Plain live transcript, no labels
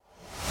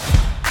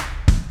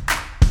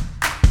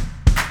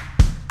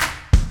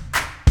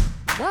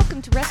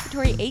Welcome to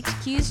Respiratory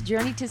HQ's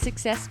Journey to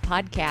Success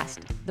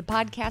podcast, the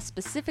podcast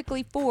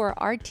specifically for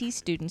RT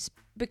students,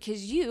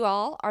 because you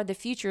all are the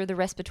future of the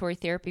respiratory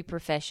therapy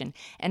profession,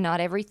 and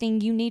not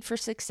everything you need for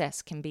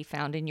success can be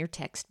found in your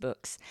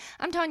textbooks.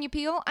 I'm Tanya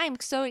Peel. I'm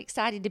so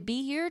excited to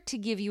be here to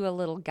give you a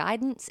little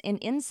guidance and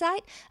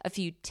insight, a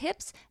few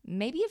tips,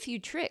 maybe a few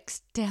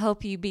tricks to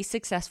help you be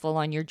successful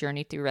on your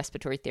journey through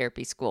respiratory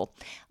therapy school.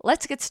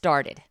 Let's get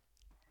started.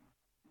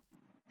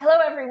 Hello,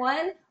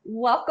 everyone.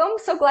 Welcome.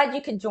 So glad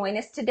you could join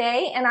us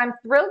today. And I'm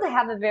thrilled to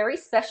have a very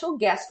special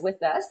guest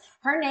with us.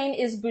 Her name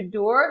is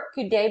Budur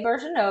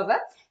Kudai-Berjanova.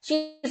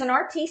 She is an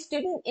RT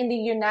student in the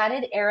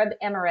United Arab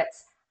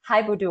Emirates.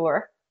 Hi,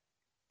 Budur.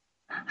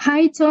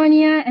 Hi,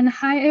 Tonya, and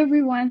hi,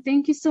 everyone.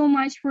 Thank you so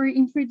much for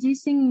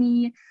introducing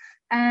me.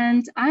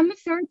 And I'm a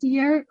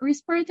third-year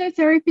respiratory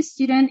therapy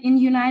student in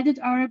United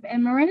Arab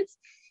Emirates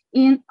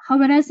in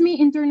Khawarazmi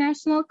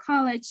International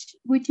College,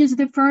 which is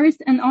the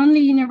first and only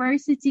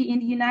university in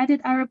the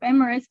United Arab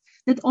Emirates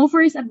that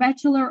offers a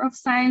Bachelor of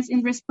Science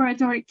in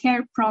Respiratory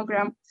Care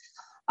program.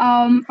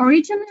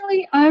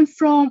 Originally, I'm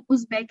from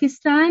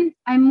Uzbekistan.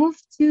 I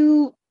moved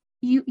to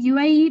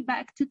UAE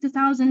back to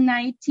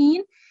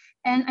 2019,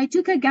 and I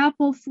took a gap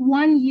of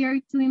 1 year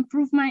to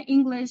improve my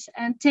English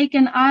and take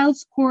an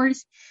IELTS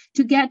course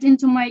to get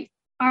into my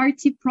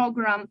RT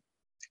program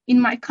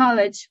in my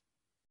college.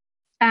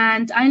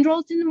 And I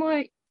enrolled in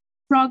my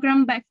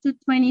program back to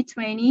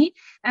 2020.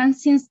 And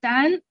since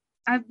then,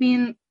 I've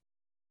been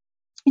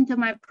into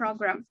my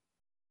program.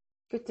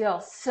 Good deal.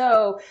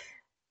 So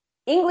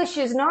English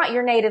is not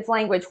your native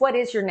language. What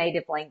is your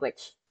native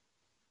language?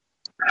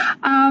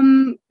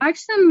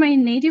 Actually, my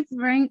native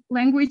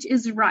language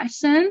is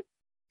Russian.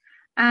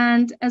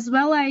 And as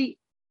well, I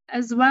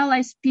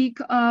speak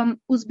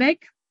Uzbek.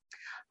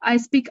 I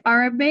speak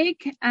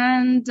Arabic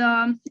and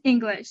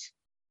English.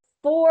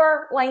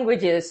 4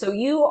 languages, so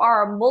you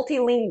are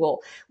multilingual,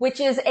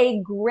 which is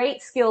a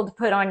great skill to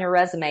put on your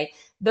resume.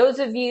 Those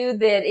of you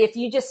that if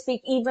you just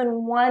speak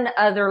even one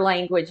other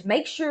language,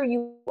 make sure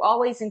you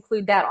always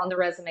include that on the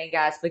resume,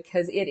 guys,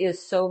 because it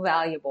is so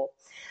valuable.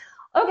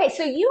 Okay,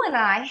 so you and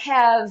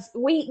I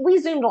we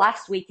Zoomed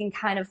last week and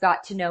kind of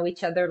got to know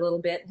each other a little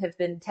bit, have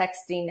been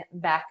texting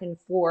back and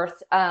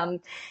forth.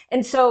 And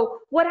so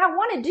what I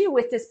want to do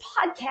with this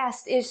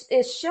podcast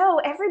is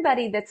show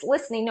everybody that's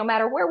listening, no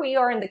matter where we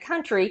are in the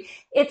country,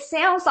 it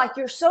sounds like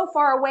you're so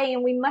far away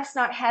and we must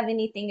not have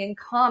anything in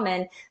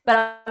common,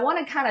 but I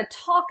want to kind of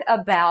talk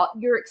about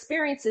your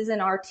experiences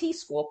in RT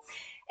school.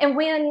 And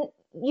when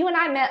you and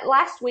I met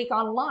last week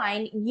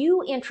online,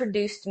 you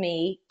introduced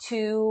me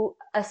to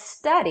a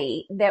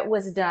study that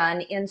was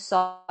done in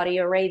Saudi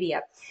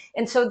Arabia.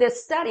 And so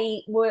this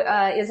study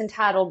is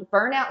entitled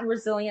Burnout and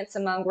Resilience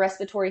Among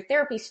Respiratory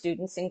Therapy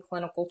Students in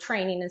Clinical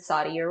Training in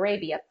Saudi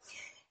Arabia.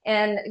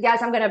 And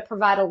guys, I'm going to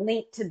provide a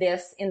link to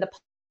this in the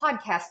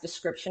podcast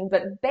description.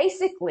 But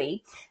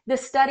basically,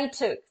 this study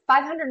took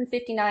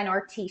 559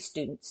 RT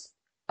students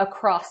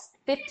across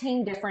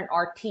 15 different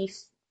RT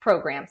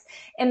programs.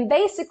 And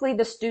basically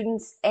the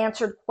students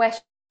answered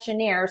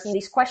questionnaires, and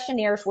these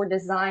questionnaires were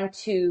designed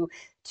to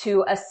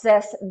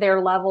assess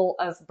their level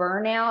of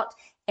burnout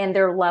and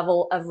their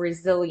level of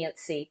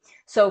resiliency.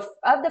 So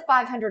of the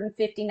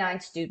 559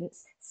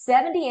 students,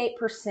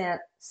 78%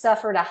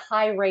 suffered a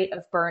high rate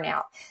of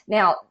burnout.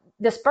 Now,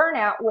 this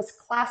burnout was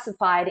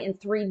classified in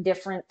 3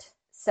 different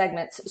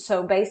segments.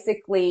 So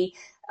basically,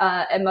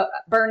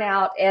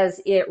 burnout as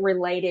it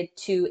related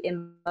to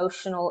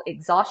emotional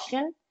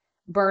exhaustion,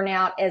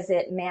 burnout as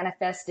it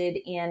manifested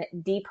in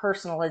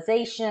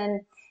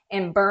depersonalization,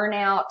 and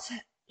burnout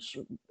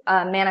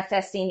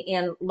manifesting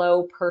in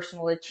low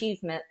personal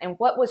achievement. And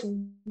what was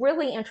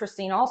really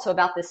interesting also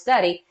about this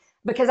study,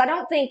 because I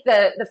don't think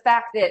the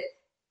fact that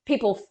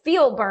people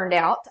feel burned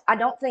out, I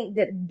don't think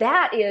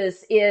that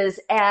is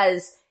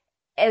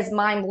as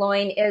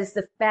mind-blowing as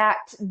the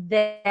fact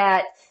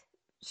that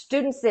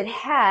students that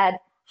had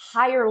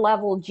higher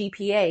level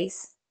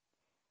GPAs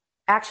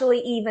actually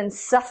even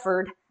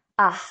suffered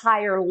a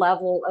higher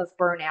level of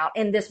burnout.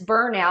 And this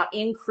burnout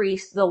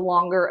increased the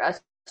longer a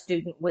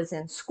student was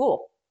in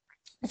school.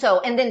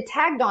 So, and then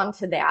tagged on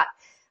to that,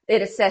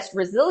 it assessed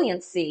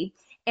resiliency,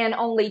 and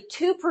only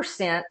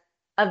 2%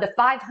 of the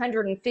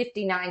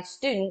 559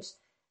 students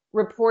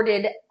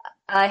reported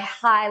a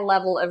high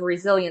level of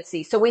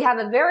resiliency. So we have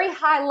a very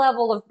high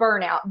level of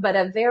burnout, but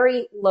a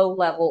very low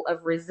level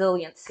of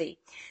resiliency.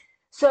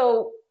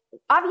 So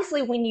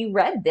obviously when you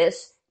read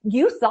this,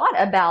 you thought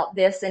about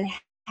this and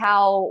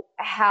how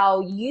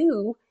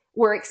you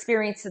were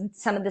experiencing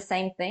some of the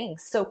same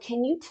things. So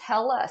can you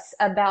tell us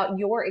about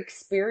your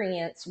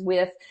experience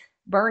with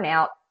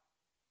burnout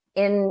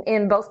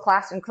in both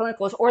class and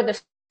clinicals, or the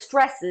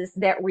stresses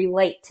that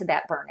relate to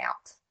that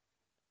burnout?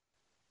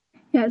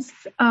 Yes,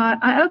 I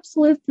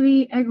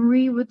absolutely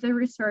agree with the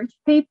research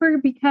paper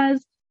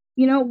because,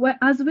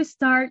 as we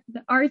start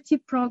the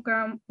RT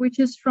program, which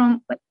is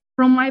from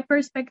my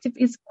perspective,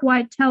 is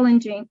quite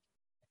challenging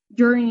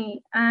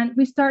journey, and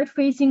we start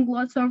facing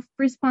lots of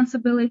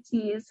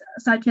responsibilities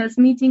such as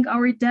meeting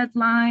our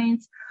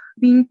deadlines,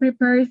 being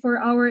prepared for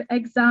our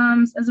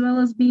exams, as well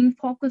as being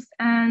focused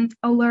and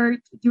alert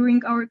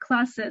during our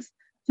classes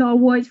to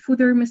avoid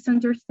further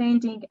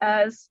misunderstanding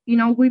as,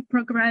 we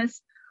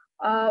progress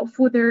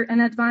further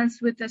and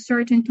advance with the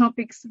certain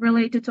topics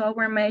related to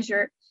our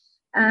major.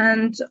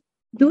 And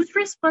those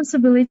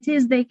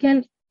responsibilities, they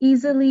can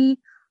easily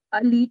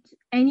lead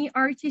any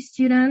RT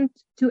student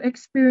to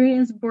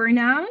experience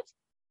burnout,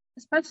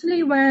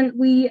 especially when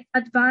we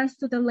advance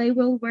to the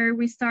level where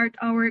we start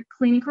our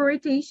clinical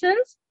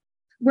rotations,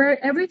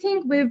 where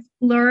everything we've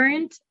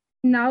learned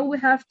now we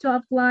have to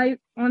apply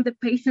on the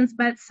patient's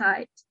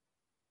bedside.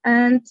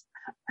 And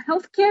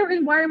healthcare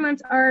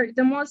environments are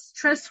the most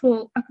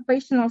stressful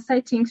occupational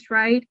settings,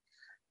 right?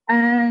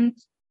 And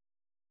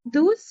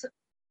those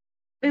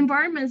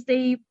environments,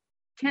 they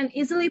can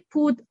easily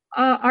put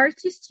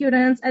RT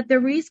students at the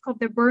risk of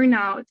the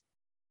burnout.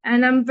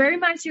 And I'm very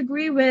much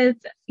agree with,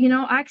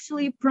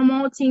 actually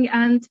promoting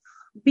and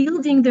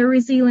building the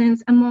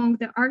resilience among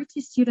the RT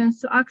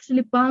students to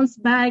actually bounce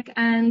back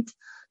and,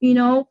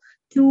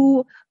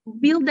 to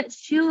build that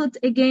shield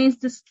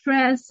against the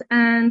stress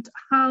and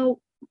how,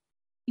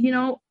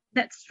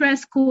 that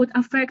stress could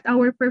affect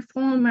our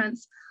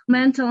performance,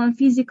 mental and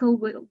physical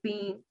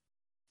well-being.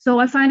 So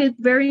I find it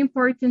very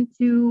important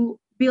to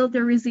build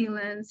the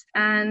resilience,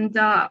 and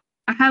I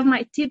have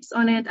my tips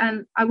on it,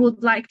 and I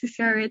would like to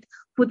share it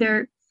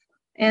further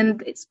in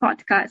this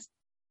podcast.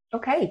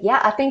 Okay,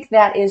 yeah, I think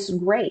that is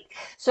great.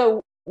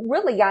 So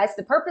really, guys,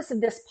 the purpose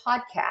of this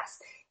podcast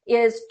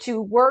is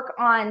to work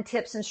on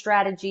tips and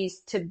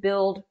strategies to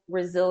build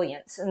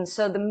resilience. And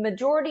so the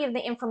majority of the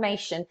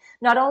information,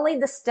 not only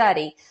the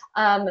study,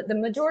 the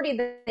majority of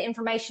the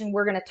information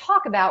we're going to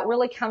talk about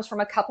really comes from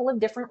a couple of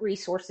different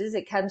resources.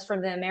 It comes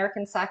from the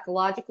American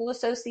Psychological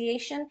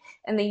Association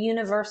and the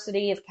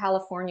University of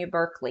California,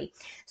 Berkeley.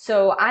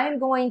 So I am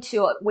going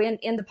to,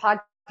 in the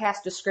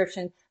podcast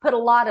description, put a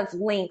lot of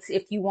links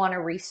if you want to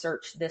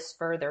research this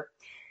further.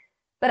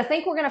 But I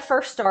think we're going to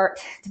first start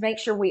to make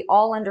sure we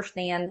all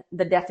understand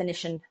the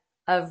definition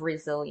of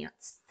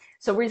resilience.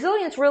 So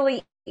resilience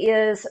really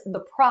is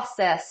the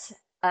process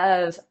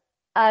of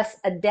us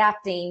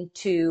adapting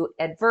to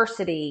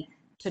adversity,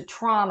 to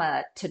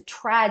trauma, to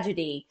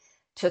tragedy,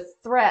 to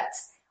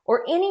threats,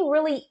 or any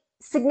really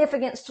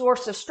significant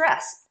source of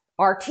stress.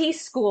 RT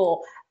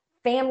school,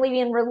 family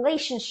and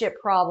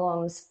relationship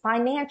problems,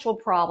 financial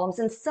problems,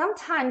 and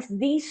sometimes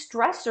these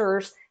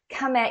stressors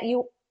come at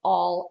you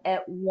all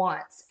at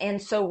once.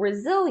 And so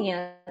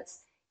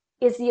resilience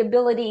is the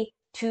ability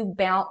to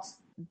bounce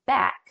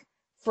back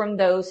from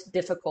those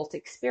difficult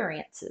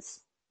experiences.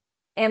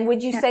 And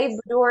would you say,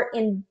 Badur,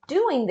 in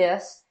doing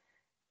this,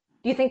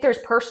 do you think there's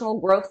personal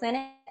growth in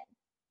it?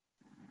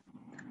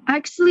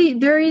 Actually,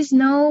 there is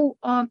no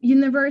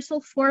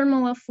universal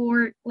formula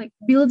for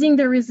building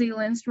the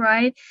resilience,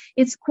 right?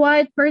 It's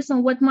quite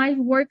personal. What might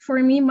work for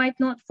me might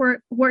not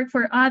work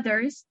for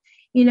others,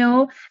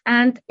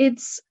 and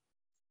it's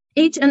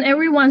each and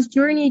everyone's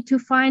journey to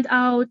find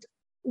out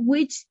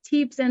which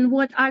tips and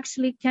what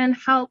actually can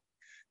help,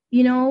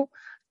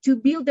 to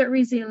build the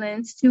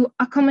resilience, to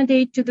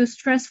accommodate to the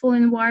stressful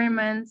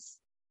environments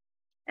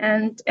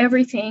and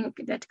everything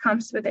that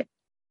comes with it.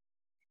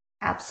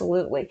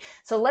 Absolutely.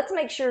 So let's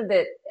make sure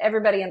that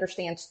everybody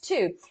understands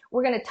too.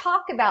 We're going to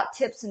talk about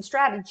tips and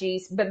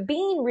strategies, but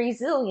being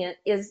resilient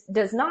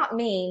does not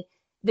mean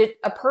that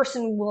a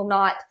person will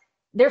not,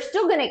 they're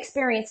still going to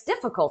experience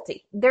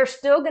difficulty. There's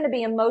still going to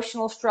be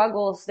emotional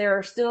struggles. There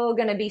are still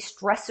going to be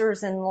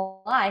stressors in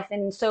life.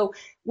 And so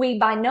we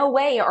by no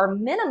way are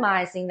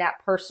minimizing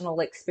that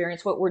personal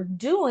experience. What we're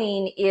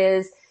doing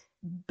is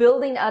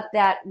building up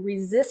that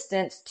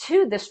resistance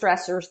to the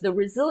stressors. The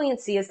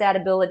resiliency is that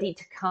ability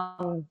to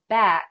come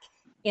back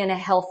in a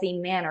healthy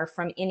manner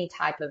from any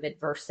type of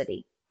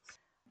adversity.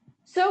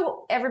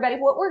 So everybody,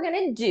 what we're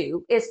going to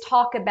do is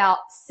talk about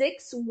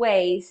 6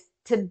 ways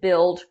to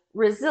build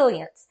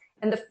resilience.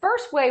 And the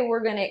first way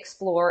we're going to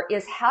explore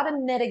is how to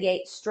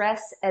mitigate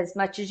stress as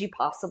much as you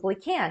possibly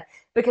can,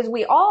 because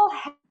we all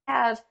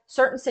have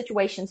certain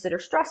situations that are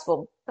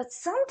stressful, but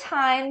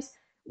sometimes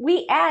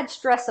we add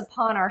stress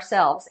upon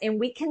ourselves and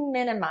we can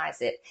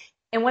minimize it.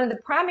 And one of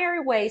the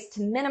primary ways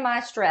to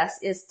minimize stress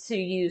is to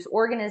use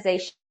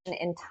organization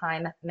and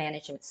time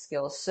management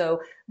skills.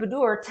 So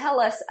Badur, tell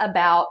us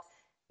about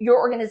your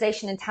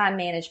organization and time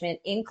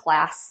management in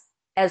class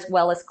as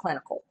well as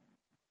clinical.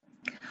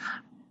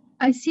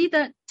 I see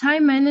that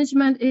time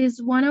management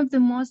is one of the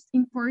most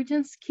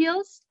important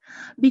skills,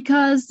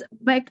 because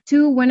back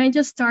to when I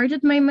just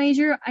started my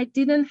major, I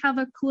didn't have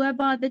a clue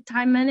about the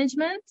time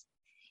management.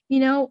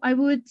 I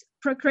would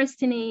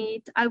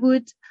procrastinate. I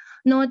would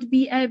not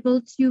be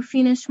able to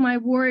finish my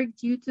work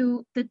due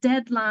to the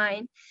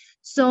deadline.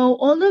 So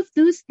all of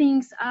those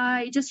things,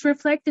 I just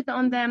reflected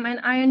on them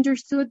and I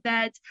understood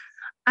that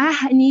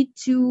I need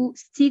to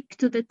stick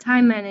to the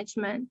time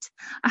management.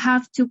 I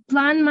have to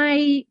plan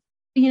my,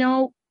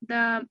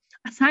 the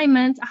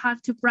assignments. I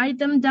have to write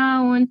them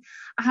down.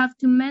 I have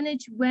to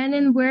manage when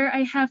and where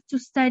I have to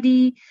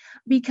study,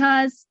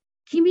 because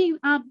keeping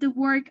up the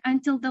work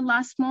until the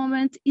last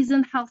moment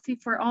isn't healthy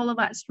for all of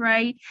us,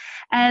 right?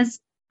 As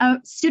a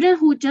student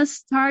who just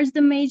starts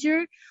the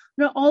major,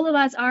 not all of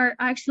us are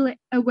actually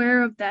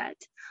aware of that.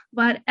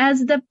 But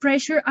as the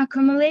pressure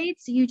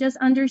accumulates, you just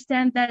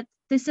understand that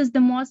this is the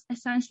most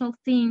essential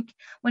thing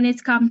when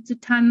it comes to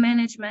time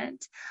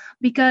management,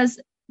 because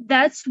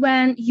that's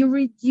when you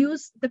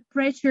reduce the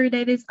pressure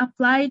that is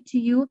applied to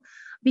you,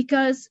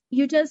 because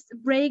you just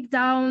break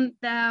down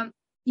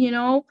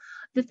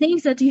the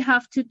things that you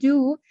have to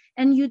do,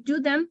 and you do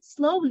them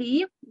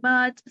slowly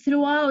but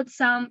throughout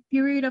some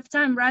period of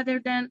time,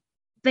 rather than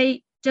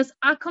they just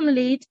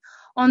accumulate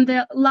on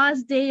the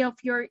last day of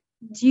your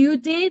due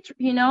date,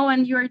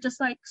 and you're just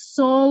like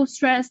so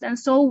stressed and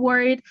so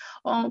worried,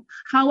 oh,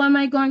 how am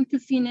I going to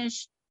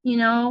finish,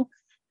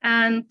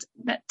 and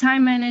that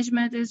time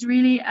management is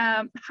really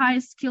a high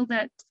skill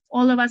that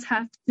all of us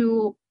have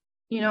to,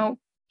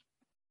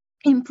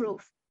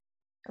 improve.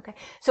 Okay.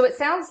 So it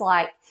sounds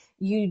like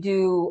you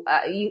do,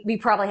 you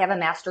probably have a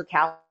master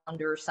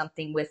calendar or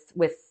something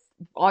with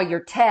all your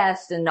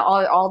tests and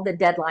all the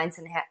deadlines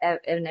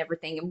and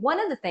everything. And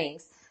one of the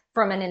things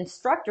from an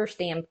instructor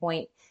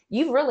standpoint,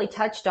 you've really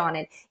touched on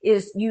it,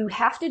 is you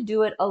have to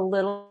do it a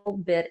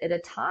little bit at a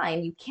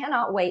time. You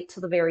cannot wait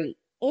till the very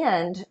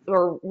end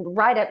or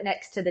right up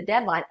next to the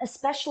deadline,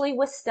 especially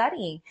with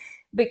studying,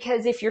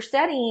 because if you're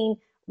studying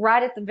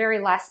right at the very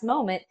last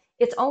moment,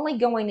 it's only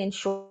going in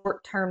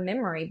short-term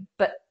memory,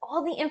 but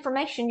all the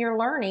information you're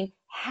learning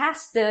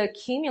has to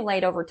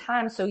accumulate over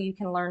time so you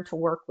can learn to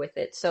work with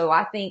it. So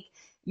I think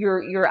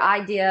your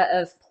idea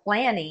of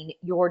planning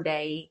your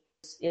day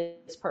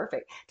is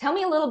perfect. Tell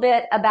me a little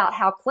bit about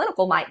how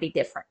clinical might be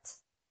different.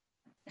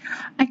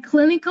 A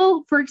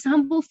clinical, for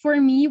example, for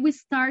me, we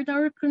start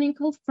our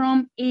clinical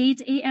from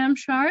 8 a.m.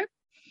 sharp.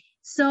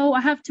 So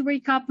I have to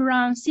wake up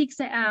around 6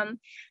 a.m.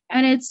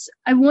 And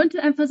I want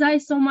to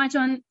emphasize so much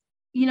on,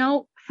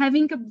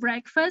 having a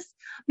breakfast,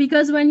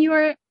 because when you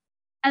are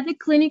at the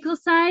clinical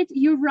side,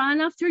 you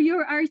run after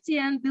your RT,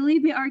 and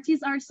believe me, RTs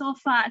are so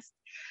fast.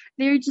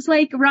 They're just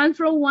like run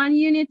from one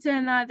unit to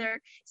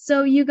another.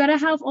 So you gotta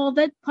have all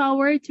that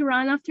power to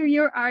run after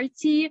your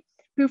RT,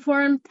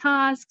 perform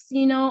tasks,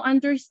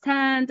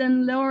 understand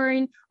and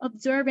learn,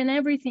 observe and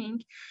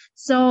everything.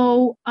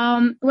 So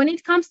when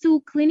it comes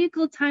to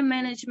clinical time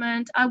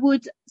management, I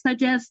would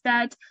suggest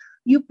that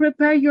you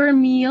prepare your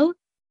meal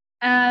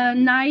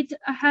night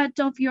ahead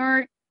of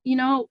your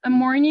a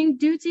morning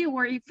duty,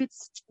 or if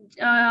it's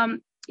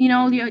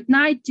your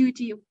night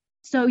duty,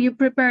 so you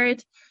prepare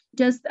it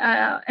just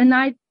a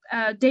night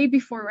day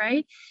before,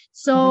 right?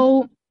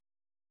 So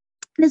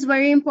it's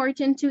very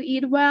important to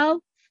eat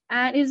well,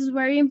 and it is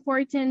very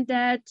important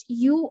that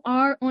you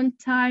are on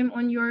time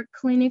on your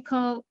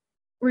clinical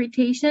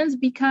rotations,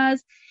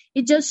 because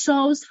it just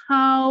shows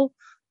how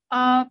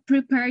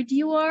prepared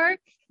you are,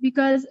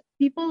 because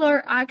people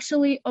are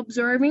actually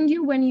observing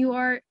you when you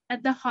are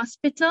at the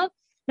hospital.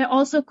 That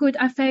also could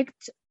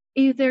affect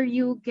either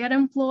you get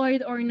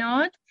employed or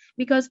not,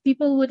 because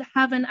people would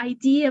have an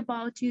idea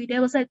about you. They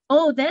will say,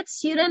 oh, that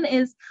student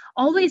is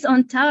always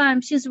on time,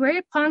 she's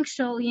very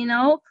punctual,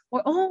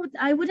 or, oh,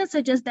 I wouldn't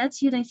suggest that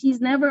student, he's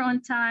never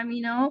on time,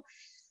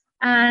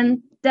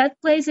 and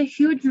that plays a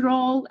huge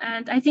role.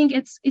 And I think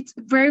it's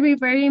very,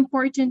 very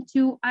important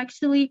to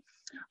actually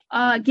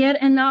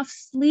get enough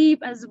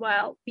sleep as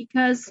well,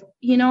 because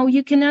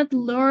you cannot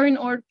learn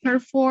or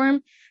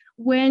perform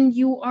when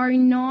you are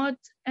not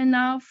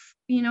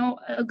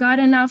got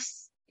enough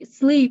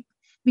sleep,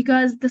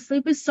 because the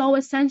sleep is so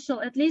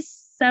essential, at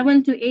least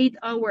 7 to 8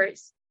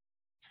 hours.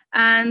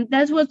 And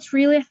that's what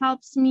really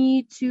helps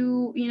me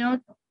to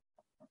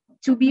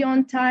to be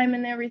on time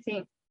and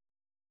everything.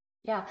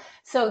 Yeah.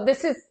 So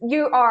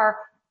you are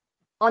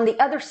on the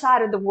other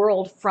side of the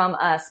world from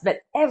us,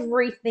 but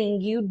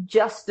everything you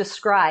just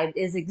described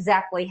is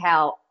exactly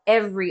how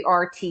every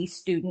RT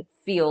student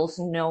feels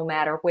no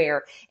matter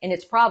where. And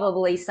it's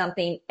probably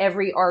something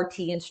every RT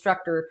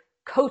instructor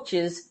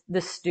coaches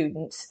the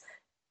students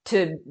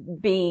to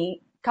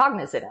be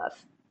cognizant of.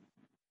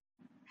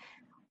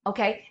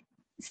 Okay.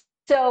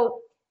 So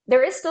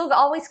there is still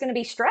always going to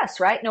be stress,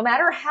 right? No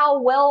matter how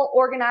well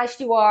organized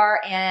you are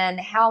and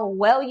how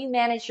well you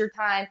manage your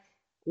time,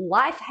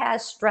 life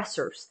has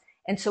stressors.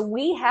 And so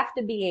we have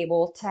to be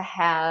able to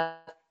have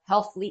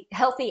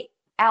healthy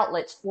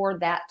outlets for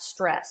that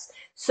stress.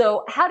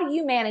 So how do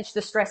you manage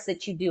the stress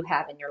that you do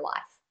have in your life?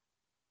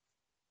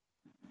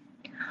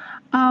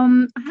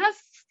 I have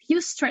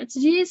few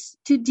strategies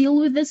to deal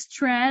with the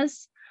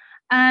stress,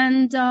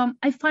 and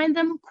I find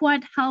them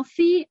quite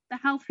healthy, the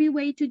healthy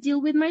way to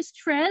deal with my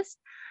stress.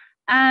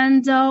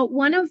 And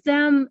one of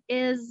them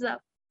is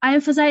I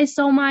emphasize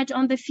so much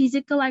on the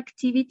physical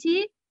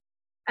activity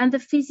and the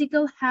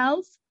physical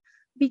health,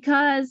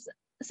 because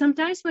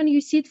sometimes when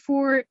you sit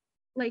for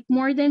like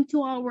more than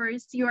 2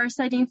 hours, you are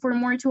studying for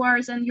more 2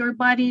 hours and your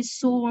body is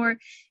sore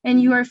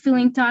and you are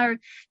feeling tired.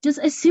 Just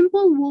a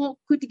simple walk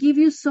could give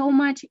you so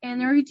much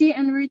energy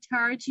and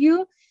recharge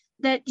you,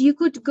 that you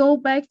could go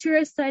back to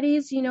your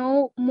studies,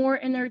 more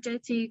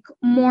energetic,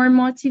 more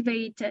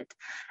motivated.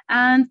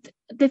 And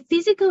the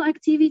physical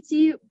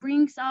activity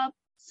brings up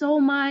so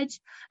much,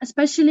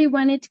 especially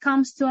when it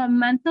comes to a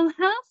mental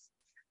health,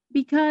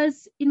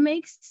 because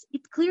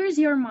it clears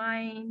your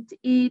mind.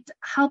 It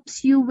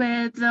helps you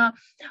with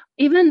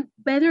even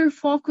better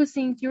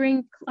focusing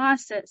during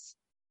classes.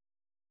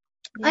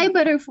 Yeah. I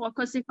better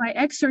focus if I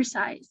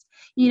exercise.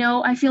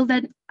 I feel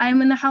that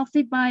I'm in a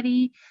healthy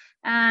body,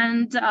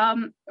 and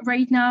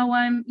right now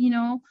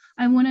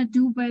I want to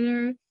do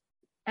better,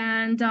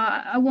 and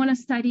I want to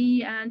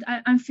study, and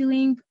I'm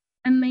feeling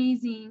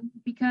amazing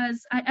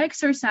because I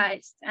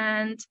exercised.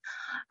 And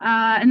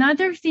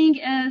another thing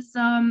is,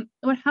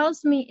 what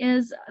helps me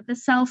is the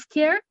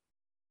self-care.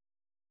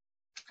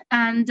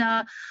 And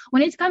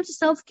when it comes to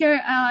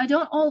self-care, I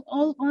don't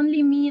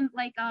only mean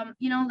like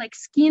like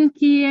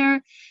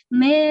skincare,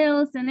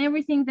 nails, and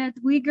everything that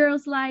we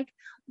girls like,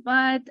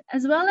 but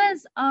as well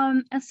as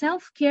a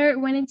self-care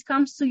when it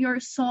comes to your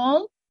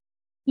soul,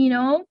 you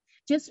know,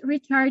 just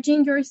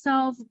recharging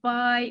yourself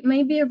by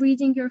maybe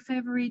reading your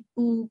favorite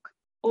book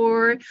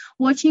or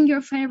watching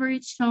your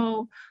favorite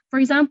show. For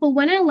example,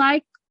 when I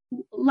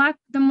lack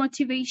the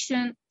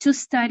motivation to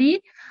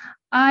study,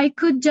 I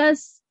could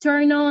just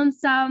turn on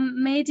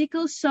some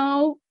medical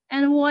show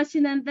and watch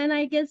it, and then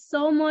I get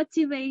so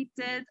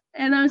motivated,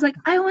 and I was like,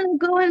 I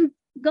want to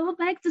go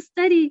back to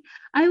study.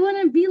 I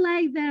want to be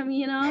like them.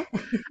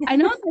 I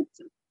know that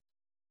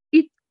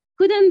it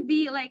couldn't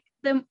be like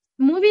the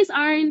movies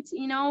aren't,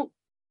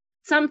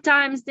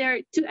 sometimes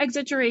they're too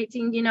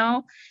exaggerating,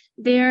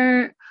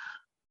 they're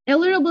a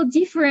little bit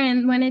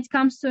different when it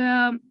comes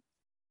to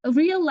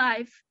real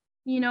life,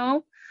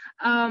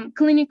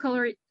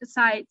 clinical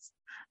sites.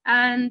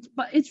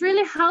 But it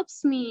really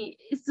helps me.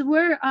 It's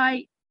where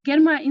I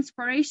get my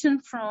inspiration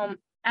from.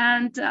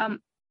 And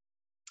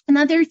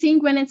another thing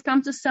when it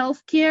comes to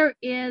self-care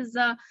is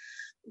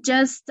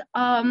just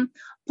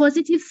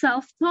positive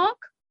self-talk,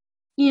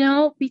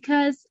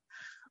 because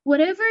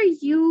whatever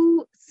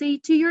you say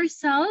to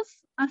yourself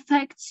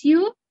affects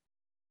you.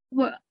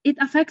 Well, it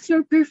affects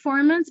your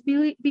performance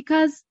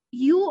because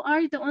you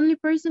are the only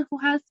person who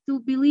has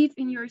to believe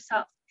in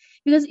yourself.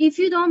 Because if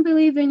you don't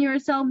believe in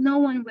yourself, no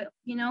one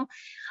will,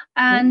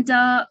 and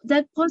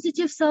that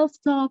positive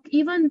self-talk,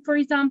 even for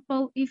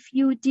example, if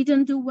you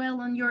didn't do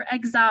well on your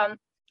exam,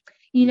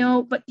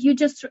 but you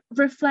just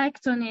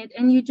reflect on it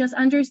and you just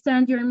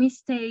understand your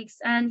mistakes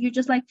and you're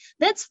just like,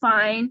 that's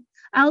fine,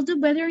 I'll do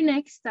better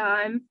next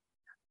time,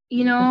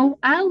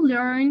 I'll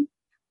learn,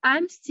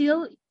 I'm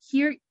still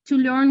here to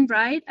learn,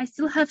 right? I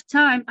still have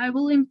time, I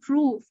will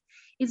improve.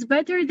 It's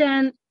better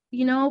than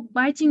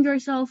biting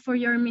yourself for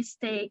your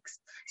mistakes.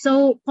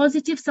 So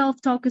positive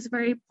self-talk is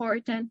very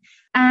important.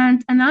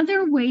 And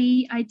another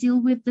way I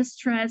deal with the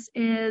stress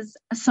is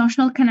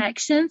social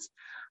connections,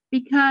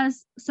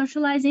 because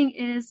socializing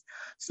is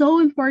so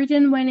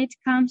important when it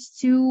comes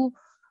to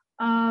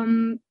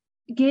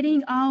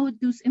getting out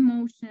those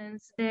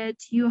emotions that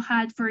you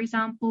had. For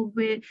example,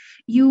 with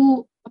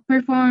you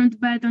performed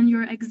bad on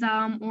your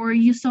exam, or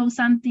you saw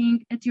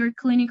something at your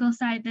clinical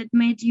site that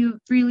made you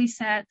really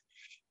sad,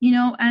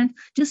 and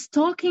just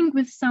talking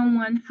with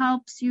someone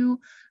helps you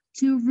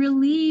to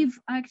relieve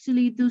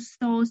actually those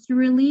thoughts, to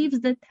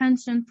relieve the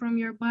tension from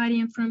your body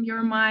and from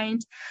your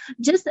mind.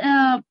 Just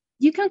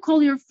you can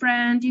call your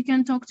friend, you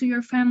can talk to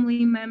your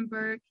family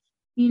member,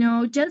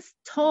 just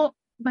talk.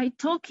 By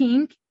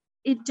talking,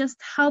 it just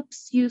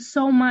helps you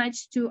so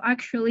much to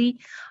actually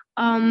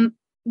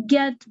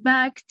get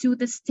back to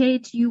the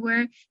state you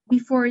were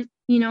before.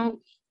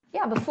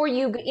 Yeah, before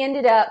you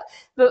ended up,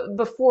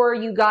 before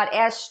you got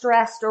as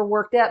stressed or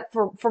worked up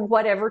for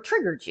whatever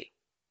triggered you.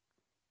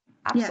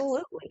 Yes.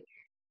 Absolutely.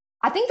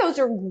 I think those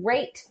are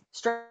great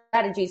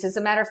strategies. As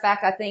a matter of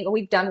fact, I think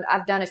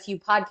I've done a few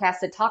podcasts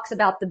that talks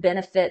about the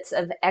benefits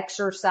of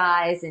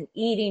exercise and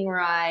eating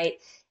right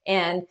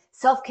and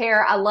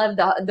self-care. I love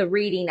the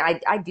reading.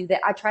 I do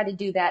that. I try to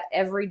do that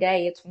every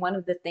day. It's one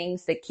of the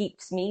things that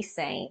keeps me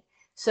sane.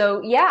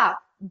 So yeah,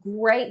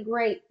 great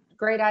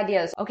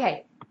ideas.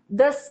 Okay.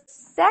 The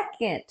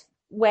second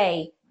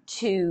way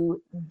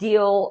to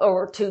deal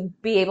or to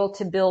be able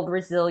to build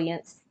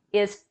resilience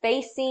is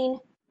facing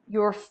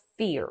your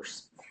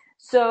fears.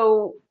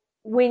 So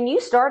when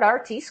you start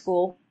RT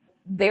school,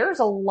 there's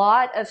a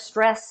lot of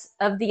stress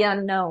of the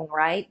unknown,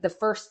 right? The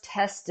first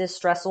test is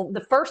stressful.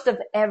 The first of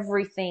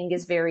everything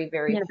is very,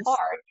 very Yes.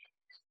 hard.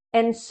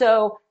 And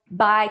so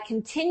by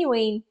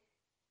continuing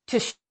to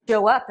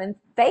show up and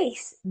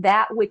face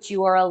that which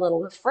you are a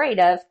little afraid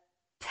of,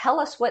 tell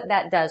us what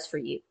that does for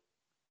you.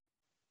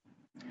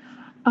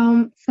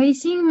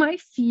 Facing my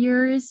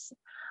fears,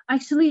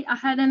 actually, I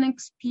had an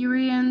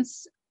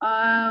experience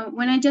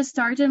when I just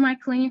started my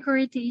clinical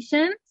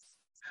rotation.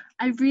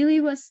 I really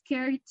was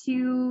scared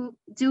to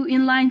do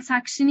inline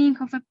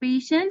sectioning of a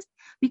patient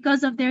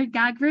because of their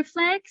gag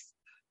reflex,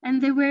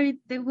 and they were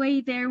the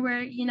way they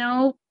were,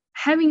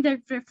 having their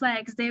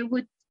reflex. They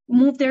would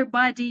move their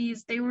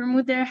bodies, they would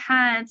move their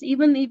hands,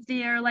 even if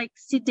they are like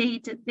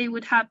sedated, they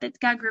would have that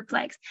gag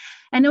reflex.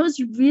 And I was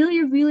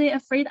really, really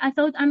afraid. I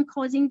thought I'm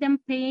causing them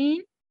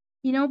pain,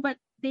 but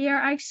they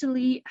are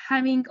actually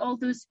having all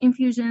those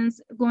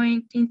infusions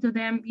going into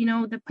them,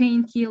 the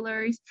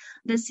painkillers,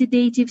 the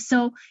sedatives.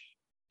 So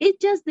it's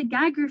just the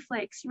gag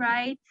reflex,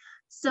 right?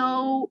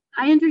 So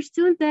I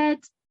understood that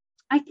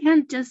I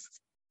can't just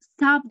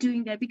stop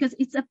doing that because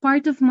it's a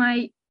part of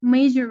my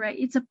major, right?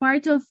 It's a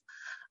part of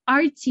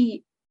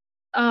RT.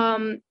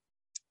 Um,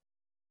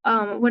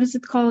 what is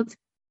it called?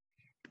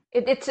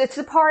 It's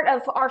a part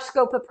of our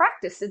scope of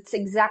practice. It's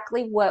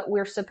exactly what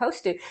we're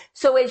supposed to.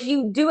 So as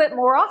you do it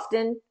more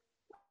often,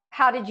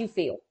 how did you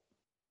feel?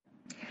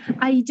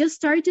 I just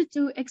started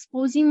to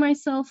exposing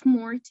myself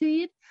more to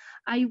it.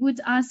 I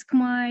would ask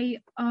my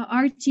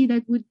RT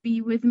that would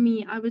be with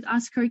me. I would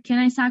ask her, can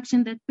I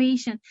sanction that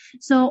patient?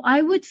 So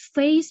I would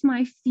face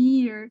my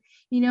fear.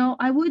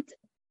 I would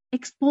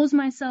expose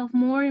myself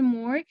more and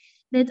more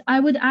that I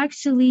would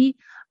actually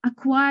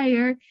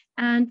acquire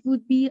and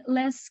would be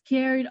less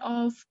scared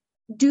of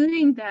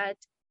doing that,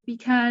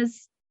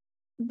 because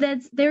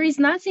there is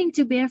nothing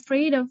to be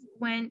afraid of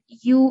when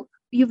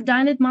you've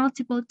done it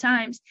multiple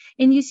times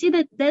and you see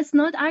that that's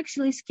not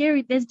actually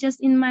scary, that's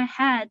just in my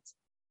head.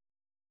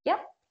 Yeah,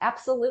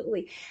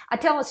 absolutely. I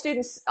tell my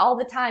students all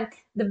the time,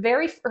 the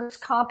very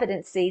first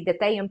competency that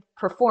they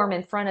perform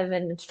in front of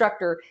an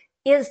instructor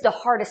is the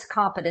hardest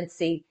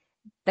competency.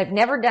 They've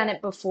never done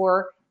it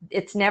before.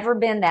 It's never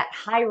been that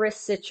high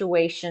risk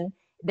situation.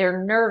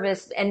 They're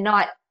nervous and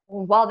not,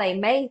 while they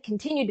may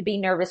continue to be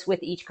nervous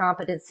with each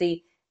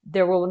competency,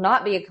 there will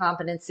not be a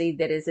competency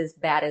that is as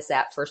bad as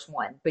that first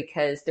one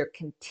because they're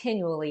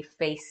continually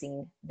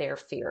facing their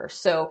fear.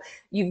 So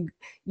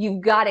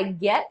you've got to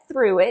get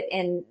through it,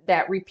 and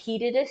that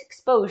repeated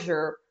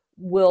exposure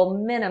will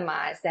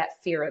minimize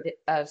that fear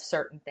of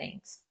certain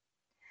things.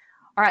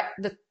 All right,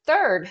 the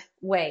third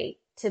way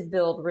to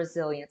build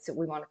resilience that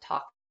we want to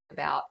talk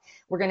about,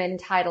 we're going to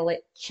entitle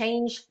it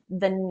Change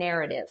the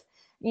Narrative.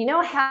 You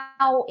know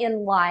how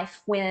in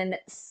life when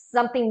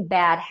something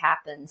bad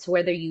happens,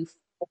 whether you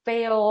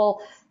fail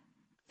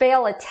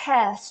fail a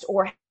test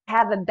or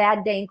have a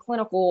bad day in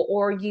clinical,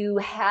 or you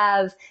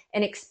have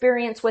an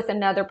experience with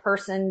another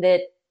person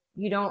that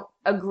you don't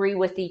agree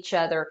with each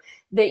other,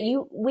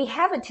 we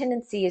have a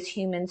tendency as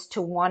humans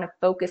to want to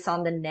focus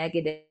on the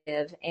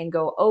negative and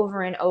go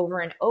over and over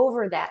and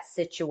over that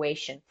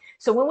situation.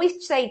 So when we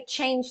say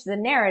change the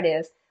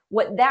narrative,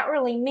 what that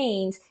really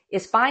means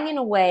is finding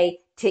a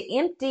way to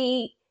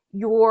empty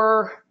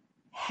your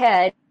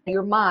head,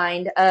 your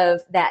mind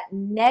of that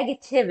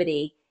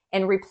negativity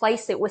and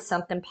replace it with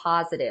something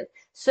positive.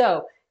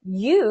 So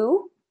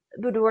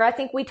Budur, I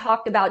think we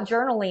talked about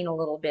journaling a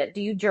little bit.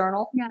 Do you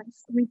journal?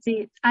 Yes, we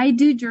did. I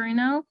do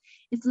journal.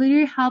 It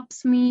literally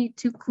helps me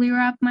to clear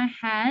up my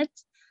head.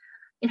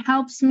 It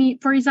helps me,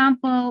 for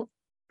example,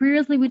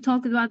 previously we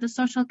talked about the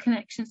social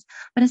connections,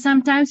 but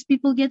sometimes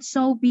people get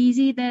so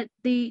busy that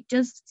they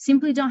just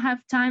simply don't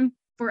have time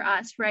for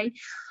us, right?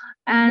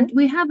 And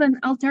we have an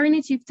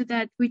alternative to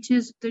that, which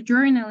is the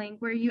journaling,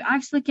 where you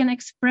actually can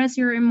express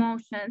your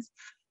emotions.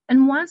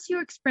 And once you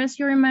express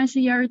your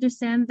emotion, you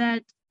understand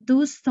that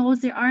those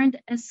thoughts, they aren't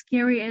as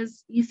scary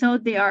as you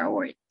thought they are,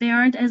 or they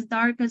aren't as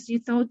dark as you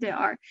thought they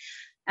are,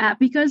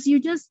 because you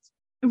just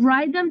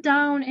write them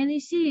down and you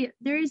see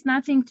there is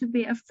nothing to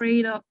be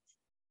afraid of.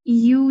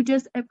 You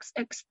just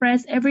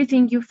express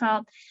everything you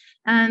felt,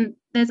 and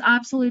that's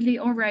absolutely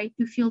all right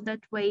to feel that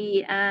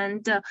way.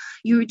 And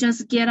you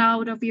just get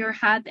out of your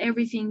head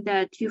everything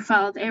that you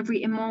felt,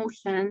 every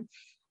emotion.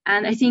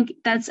 And I think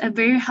that's a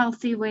very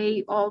healthy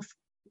way of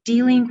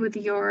dealing with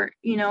your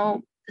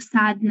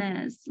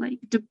sadness, like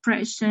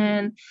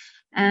depression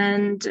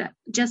and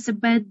just a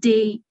bad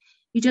day.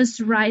 You just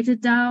write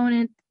it down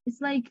and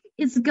it's like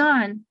it's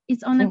gone,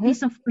 it's on a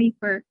piece of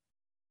paper.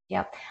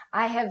 Yep.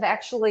 I have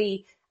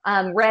actually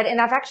read,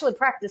 and I've actually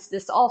practiced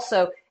this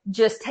also,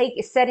 just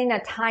setting a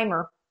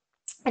timer.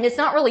 And it's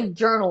not really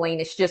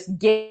journaling, it's just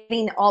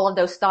getting all of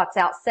those thoughts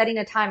out, setting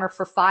a timer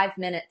for 5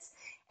 minutes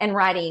and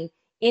writing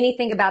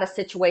anything about a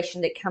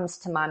situation that comes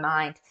to my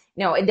mind.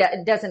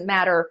 It doesn't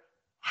matter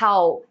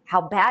how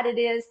bad it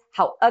is,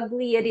 how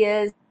ugly it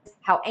is,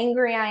 how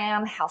angry I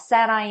am, how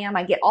sad I am.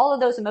 I get all of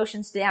those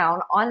emotions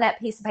down on that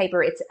piece of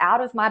paper. It's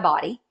out of my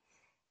body.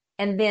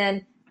 And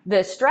then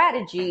the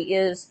strategy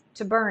is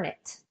to burn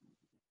it,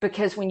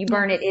 because when you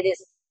burn it, it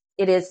is,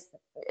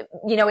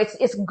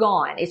 it's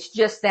gone. It's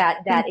just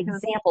that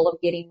example of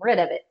getting rid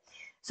of it.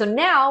 So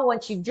now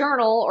once you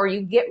journal or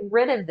you get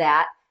rid of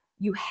that,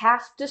 you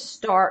have to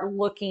start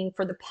looking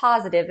for the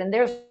positive. And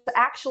there's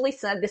actually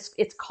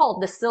it's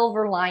called the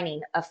silver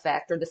lining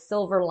effect or the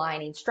silver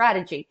lining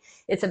strategy.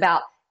 It's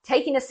about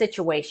taking a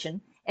situation,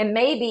 and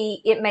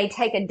maybe it may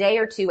take a day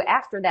or two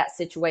after that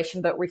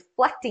situation, but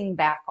reflecting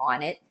back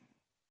on it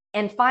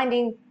and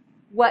finding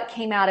what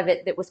came out of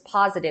it that was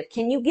positive.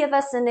 Can you give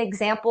us an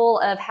example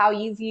of how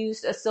you've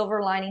used a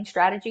silver lining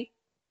strategy?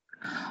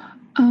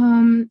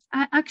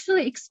 I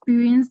actually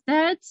experienced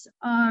that.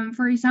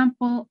 For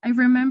example, I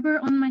remember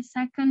on my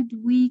second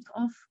week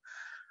of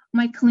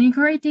my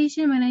clinical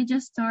rotation when I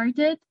just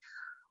started,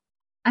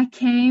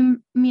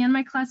 me and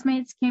my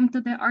classmates came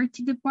to the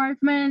RT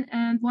department,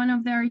 and one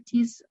of the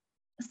RTs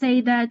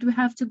say that we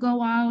have to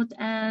go out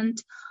and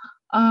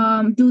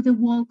do the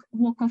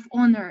walk of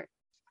honor.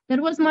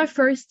 That was my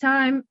first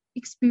time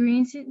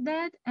experiencing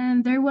that,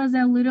 and there was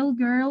a little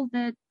girl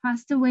that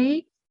passed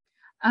away.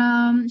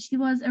 She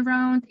was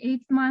around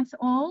 8 months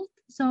old.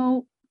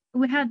 So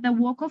we had the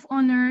walk of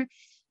honor.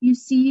 You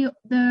see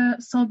the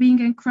sobbing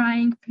and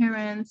crying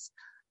parents.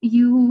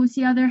 You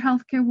see other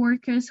healthcare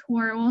workers who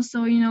are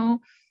also,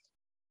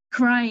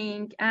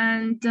 crying.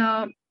 And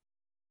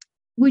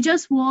we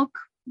just walk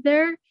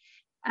there.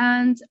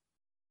 And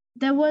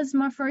that was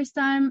my first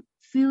time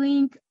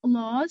feeling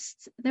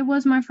lost. That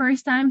was my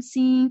first time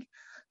seeing,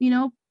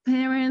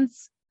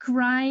 parents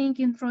crying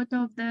in front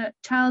of the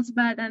child's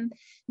bed, and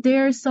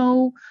they're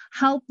so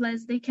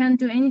helpless. They can't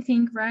do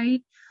anything,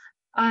 right?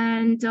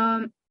 And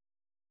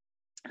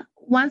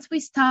once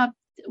we stopped,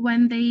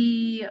 when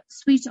they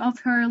switched off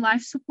her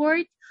life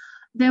support,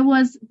 that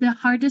was the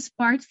hardest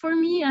part for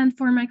me and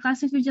for my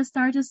classmates. We just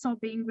started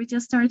sobbing. We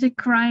just started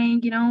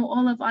crying,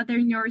 all of other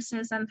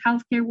nurses and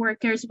healthcare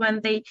workers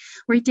when they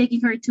were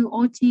taking her to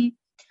OT.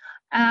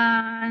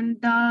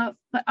 And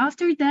but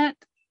after that,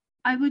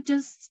 I would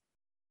just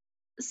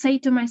say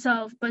to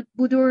myself, but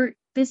Budur,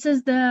 this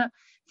is the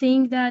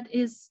thing that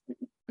is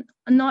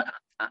not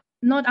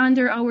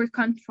under our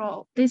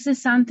control. This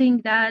is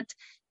something that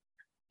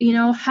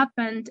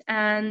happened.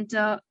 And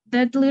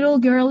that little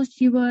girl,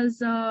 she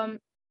was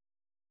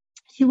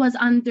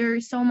under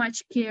so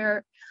much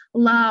care,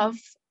 love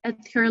at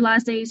her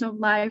last days of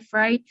life,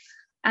 right?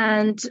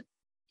 And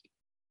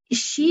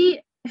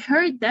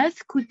her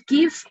death could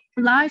give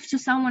life to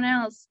someone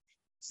else.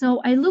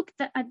 So I looked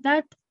at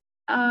that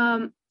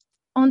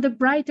on the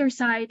brighter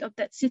side of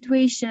that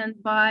situation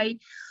by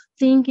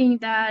thinking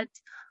that,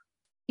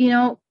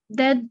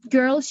 that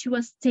girl she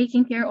was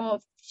taking care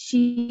of,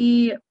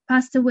 she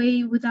passed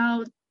away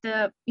without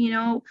the,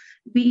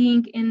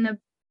 being in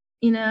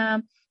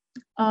a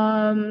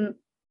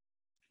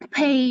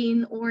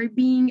pain or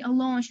being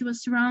alone. She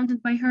was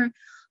surrounded by her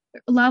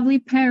lovely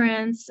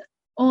parents.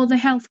 All the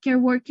healthcare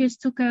workers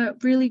took a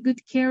really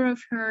good care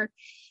of her,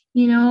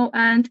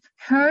 and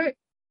her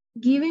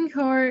giving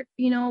her,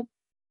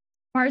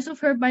 parts of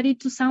her body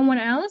to someone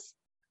else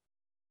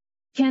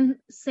can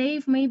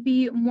save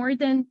maybe more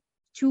than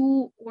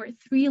 2 or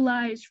 3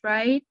 lives,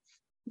 right?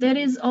 That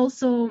is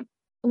also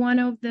one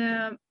of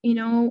the,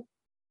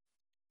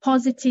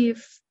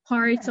 positive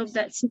parts of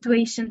that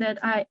situation that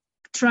I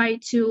try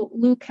to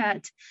look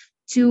at,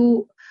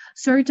 to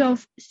sort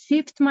of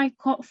shift my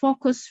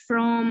focus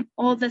from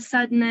all the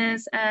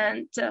sadness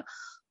and,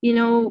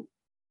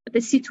 the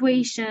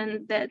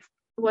situation that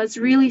was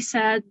really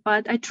sad,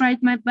 but I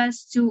tried my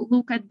best to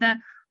look at the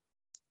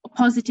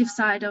positive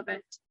side of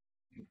it.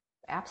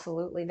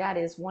 Absolutely. That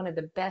is one of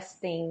the best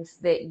things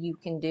that you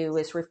can do,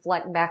 is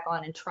reflect back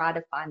on and try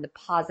to find the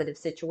positive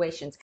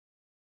situations.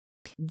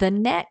 The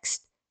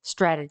next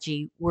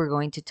strategy we're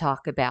going to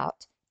talk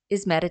about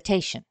is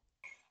meditation.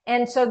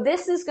 And so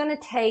this is going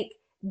to take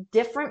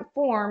different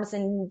forms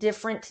in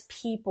different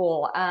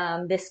people.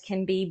 This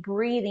can be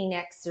breathing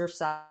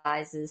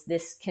exercises.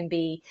 This can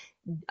be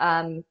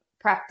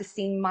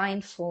practicing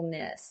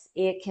mindfulness.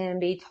 It can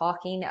be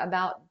talking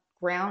about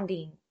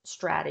grounding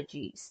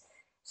strategies.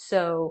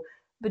 So,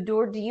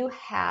 Budur, do you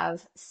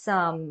have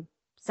some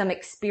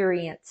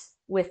experience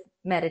with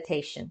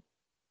meditation?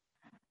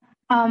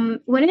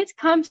 When it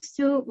comes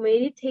to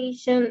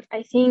meditation,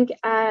 I think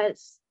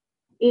as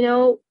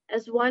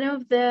as one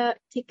of the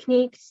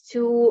techniques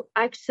to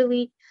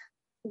actually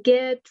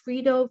get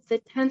rid of the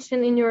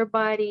tension in your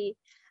body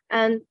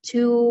and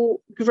to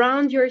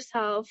ground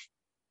yourself,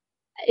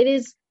 it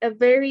is a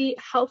very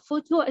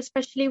helpful tool,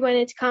 especially when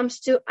it comes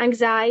to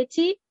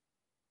anxiety.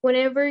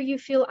 Whenever you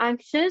feel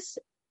anxious,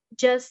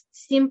 just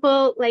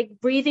simple like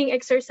breathing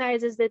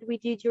exercises that we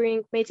do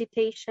during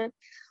meditation,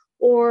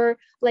 or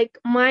like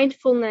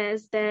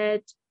mindfulness,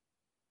 that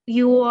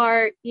you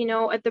are,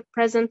 at the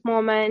present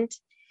moment,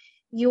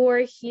 you are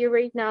here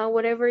right now,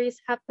 whatever is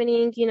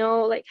happening,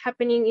 like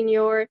happening in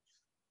your,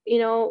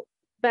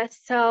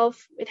 best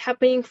self, it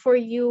happening for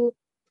you.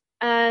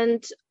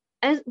 And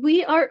as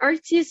we are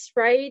artists,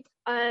 right?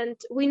 And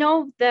we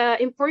know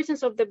the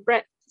importance of the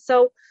breath.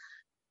 So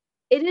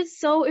it is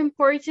so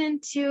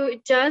important to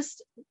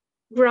just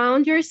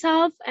ground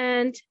yourself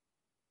and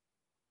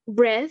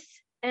breathe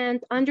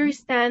and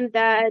understand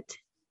that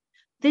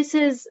this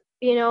is,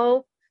 it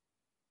all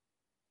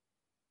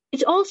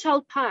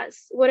shall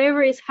pass,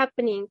 whatever is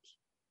happening.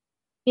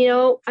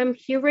 I'm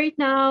here right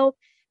now,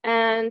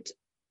 and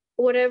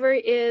whatever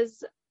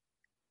is.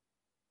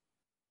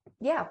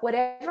 Yeah,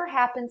 whatever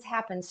happens,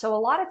 happens. So a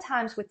lot of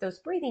times with those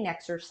breathing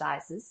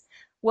exercises,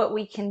 what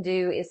we can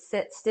do is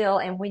sit still.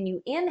 And when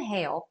you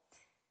inhale,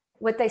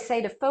 what they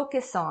say to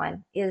focus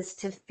on is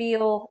to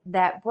feel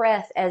that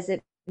breath as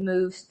it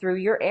moves through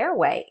your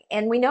airway.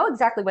 And we know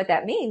exactly what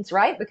that means,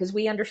 right? Because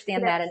we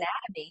understand that Yes.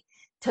 anatomy.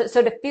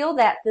 So to feel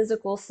that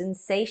physical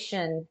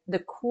sensation, the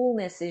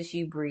coolness as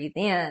you breathe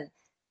in,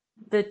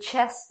 the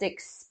chest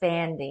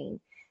expanding.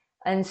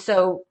 And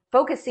so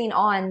focusing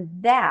on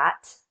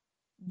that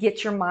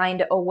gets your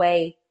mind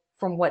away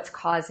from what's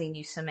causing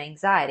you some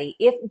anxiety,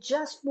 if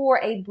just for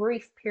a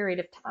brief period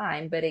of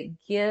time, but it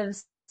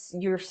gives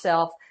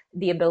yourself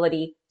the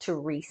ability to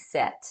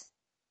reset.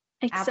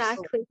 Absolutely.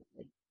 Exactly.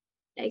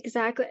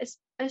 Exactly.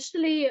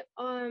 Especially,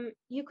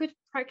 you could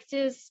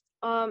practice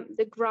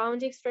the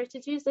grounding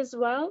strategies as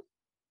well,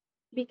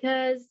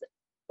 because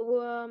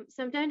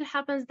sometimes it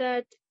happens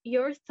that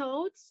your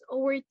thoughts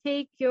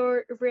overtake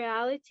your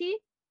reality,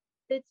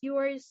 that you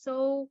are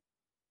so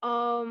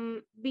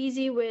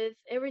busy with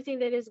everything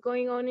that is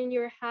going on in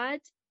your head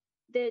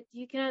that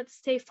you cannot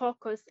stay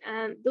focused.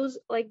 And those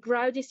like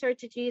grounding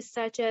strategies,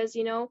 such as,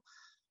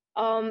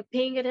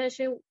 paying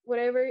attention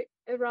whatever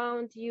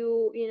around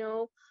you,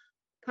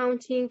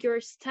 counting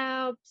your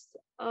steps,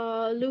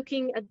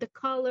 looking at the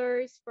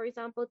colors, for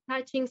example,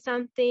 touching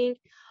something,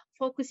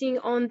 focusing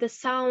on the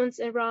sounds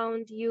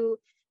around you.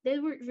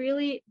 That would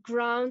really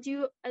ground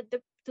you at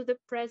the to the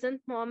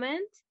present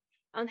moment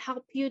and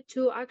help you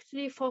to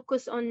actually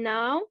focus on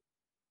now.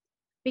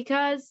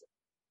 Because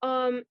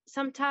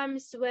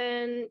sometimes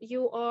when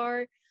you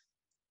are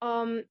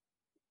um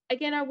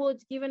again, I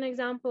would give an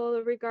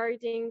example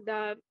regarding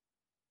the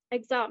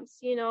exams,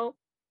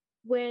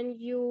 when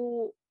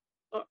you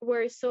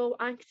were so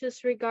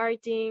anxious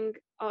regarding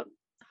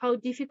how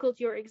difficult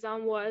your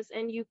exam was,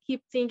 and you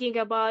keep thinking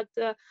about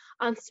the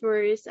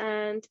answers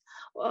and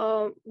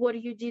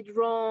what you did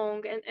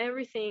wrong and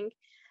everything,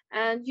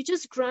 and you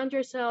just ground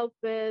yourself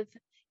with,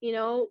 you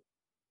know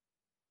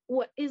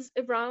what is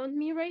around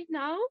me right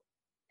now.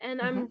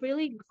 And I'm Mhm.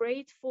 really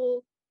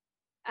grateful,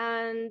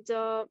 and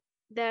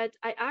that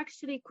I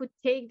actually could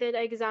take that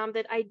exam,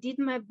 that I did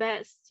my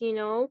best.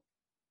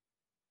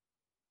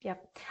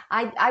 Yep.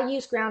 I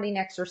use grounding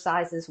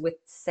exercises with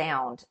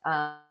sound.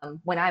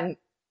 When I'm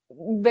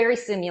very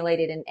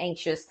stimulated and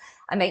anxious,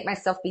 I make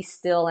myself be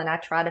still and I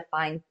try to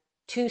find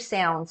two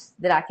sounds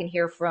that I can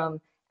hear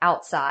from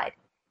outside,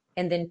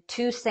 and then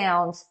two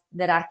sounds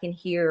that I can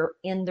hear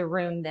in the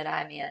room that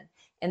I'm in,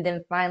 and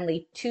then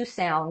finally two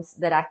sounds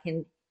that I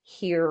can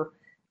hear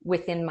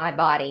within my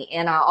body.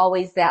 And I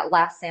always, that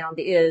last sound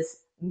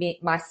is me,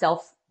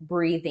 myself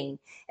breathing.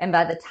 And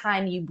by the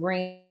time you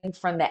bring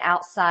from the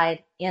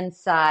outside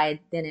inside,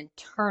 then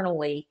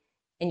internally,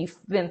 and you've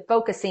been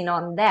focusing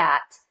on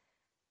that,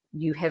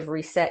 you have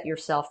reset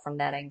yourself from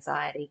that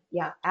anxiety.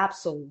 Yeah,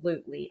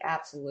 absolutely,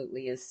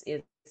 absolutely is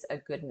a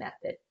good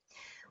method.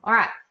 All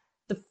right.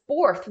 The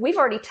fourth, we've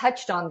already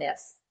touched on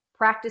this,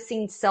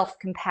 practicing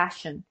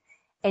self-compassion.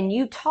 And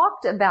you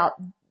talked about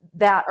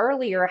that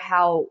earlier,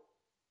 how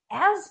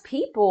as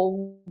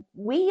people,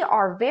 we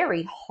are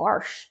very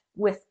harsh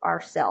with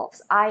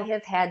ourselves. I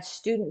have had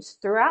students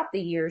throughout the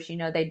years,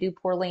 they do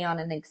poorly on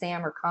an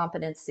exam or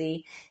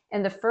competency,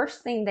 and the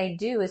first thing they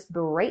do is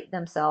berate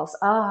themselves.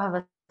 Oh, I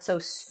was so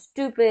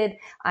stupid.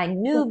 I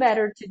knew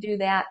better to do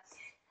that.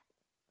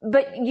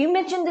 But you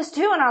mentioned this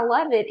too, and I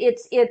love it.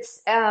 If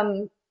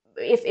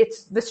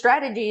it's the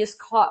strategy is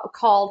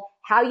called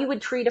how you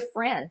would treat a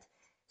friend.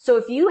 So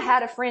if you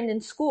had a friend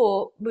in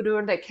school,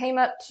 Budur, that came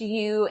up to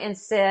you and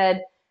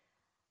said,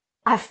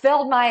 I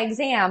failed my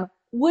exam,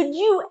 would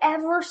you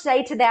ever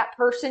say to that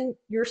person,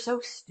 you're so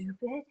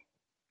stupid?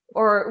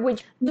 Or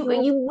would No,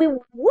 we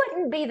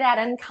wouldn't be that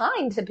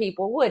unkind to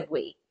people, would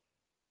we?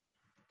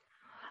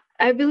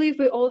 I believe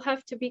we all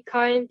have to be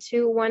kind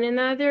to one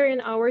another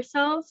and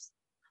ourselves.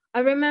 I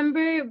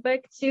remember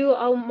back to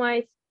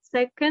my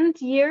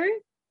second year,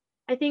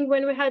 I think,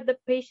 when we had the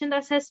patient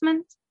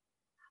assessment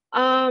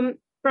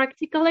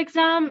practical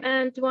exam,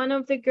 and one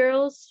of the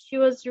girls, she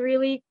was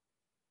really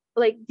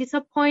like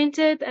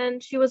disappointed,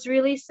 and she was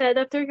really sad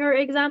after her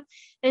exam,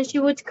 and she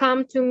would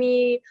come to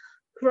me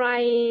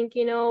crying,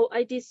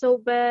 I did so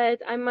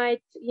bad, I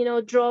might,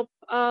 drop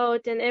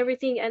out and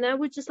everything. And I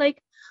would just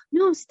like,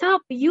 no,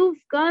 stop,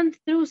 you've gone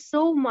through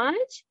so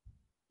much,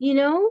 you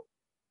know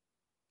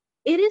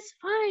it is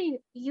fine.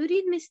 You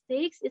did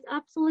mistakes, it's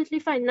absolutely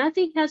fine.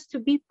 Nothing has to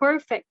be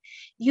perfect.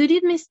 You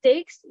did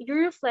mistakes, you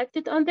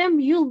reflected on them,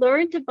 you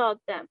learned about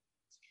them.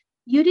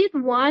 You did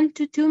 1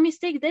 to 2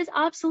 mistakes, that's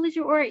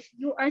absolutely all right.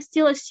 You are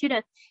still a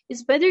student.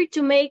 It's better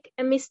to make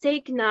a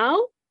mistake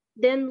now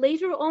than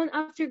later on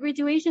after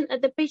graduation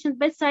at the patient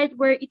bedside,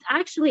 where it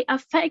actually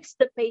affects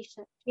the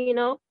patient.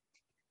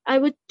 I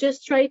would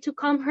just try to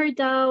calm her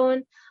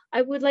down.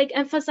 I would like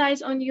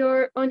emphasize on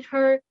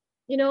her,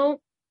 you know,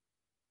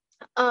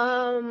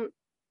 um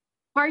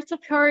parts of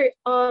her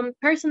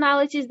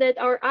personalities that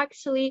are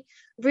actually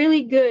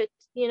really good.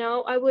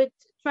 I would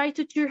try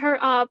to cheer her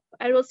up.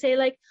 I will say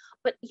like,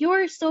 but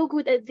you're so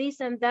good at this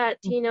and that.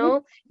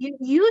 Mhm.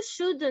 You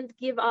shouldn't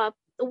give up.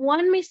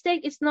 One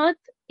mistake is not,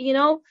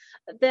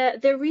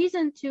 the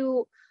reason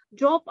to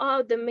drop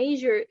out the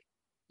major.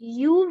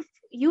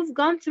 You've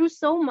gone through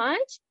so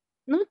much,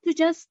 not to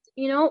just,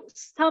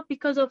 stop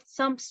because of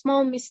some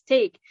small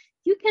mistake.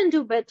 You can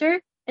do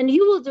better, and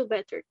you will do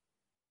better.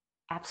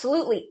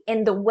 Absolutely.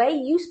 And the way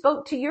you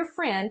spoke to your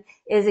friend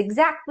is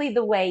exactly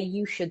the way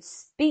you should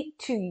speak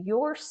to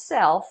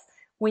yourself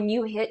when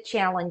you hit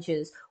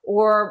challenges,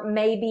 or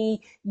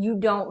maybe you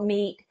don't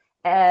meet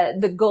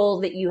the goal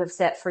that you have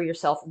set for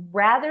yourself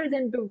rather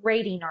than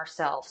berating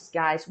ourselves.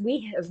 Guys,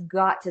 we have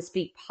got to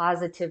speak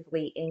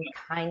positively and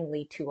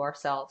kindly to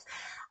ourselves.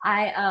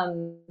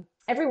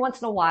 Every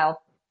once in a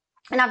while,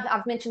 and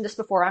I've mentioned this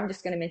before, I'm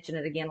just going to mention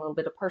it again, a little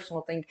bit of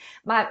personal thing.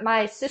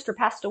 My sister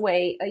passed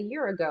away a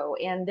year ago,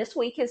 and this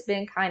week has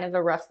been kind of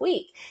a rough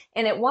week.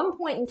 And at one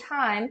point in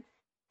time,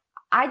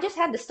 I just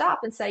had to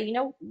stop and say, you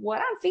know, what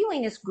I'm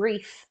feeling is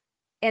grief,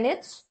 and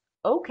it's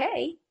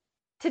okay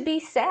to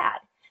be sad,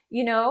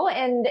 you know,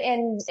 and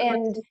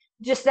Absolutely.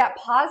 just that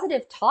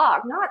positive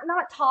talk,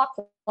 not talk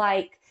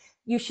like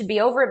you should be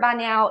over it by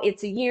now.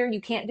 It's a year,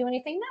 you can't do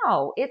anything.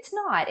 No, it's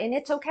not, and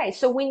it's okay.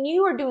 So when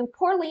you are doing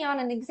poorly on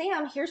an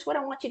exam, here's what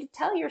I want you to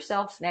tell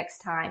yourself next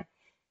time.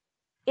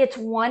 It's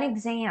one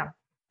exam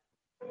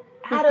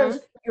out Mm-hmm.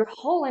 of your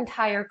whole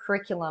entire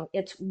curriculum.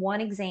 It's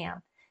one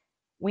exam.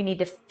 We need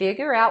to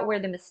figure out where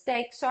the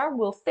mistakes are.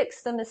 We'll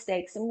fix the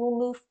mistakes and we'll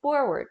move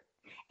forward.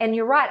 And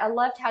you're right. I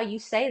loved how you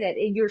say that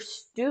you're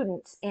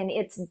students, and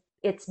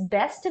it's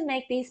best to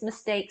make these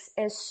mistakes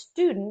as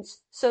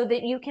students so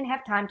that you can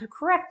have time to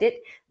correct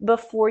it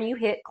before you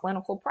hit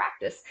clinical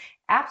practice.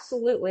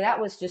 Absolutely. That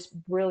was just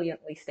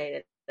brilliantly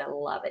stated. I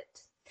love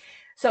it.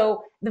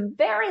 So the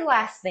very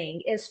last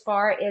thing as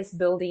far as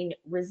building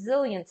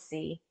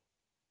resiliency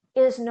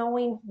is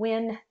knowing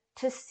when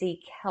to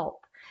seek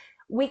help.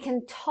 We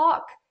can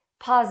talk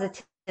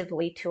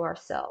positively to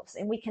ourselves,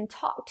 and we can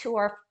talk to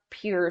our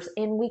peers,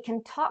 and we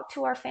can talk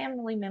to our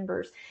family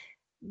members.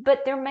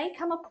 But there may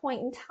come a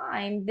point in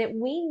time that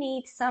we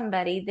need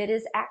somebody that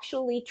is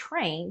actually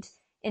trained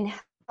in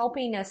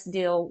helping us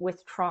deal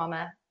with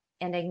trauma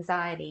and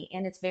anxiety.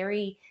 And it's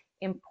very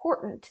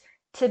important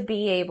to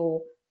be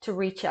able to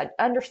reach out,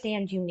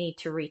 understand you need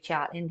to reach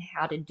out and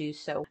how to do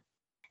so.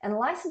 And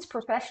licensed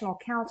professional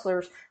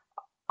counselors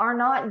are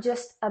not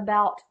just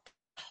about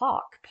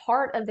talk.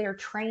 Part of their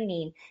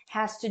training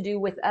has to do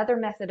with other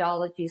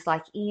methodologies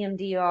like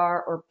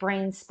EMDR or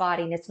brain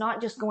spotting. It's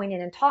not just going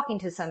in and talking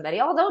to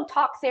somebody, although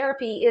talk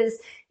therapy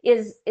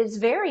is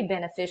very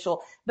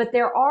beneficial, but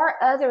there are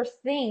other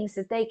things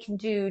that they can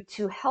do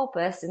to help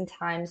us in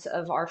times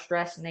of our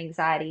stress and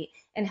anxiety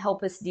and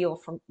help us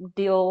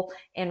deal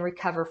and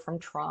recover from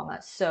trauma.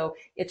 So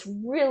it's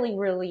really,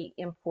 really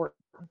important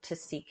to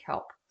seek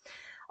help.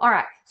 All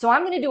right, so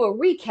I'm going to do a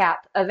recap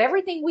of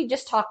everything we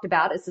just talked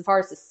about as far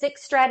as the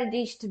 6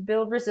 strategies to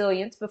build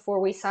resilience before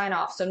we sign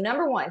off. So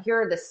number 1,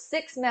 here are the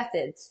 6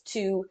 methods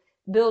to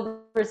build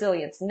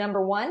resilience.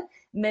 Number 1,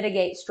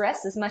 mitigate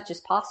stress as much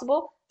as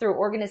possible through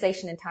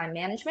organization and time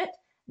management.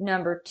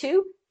 Number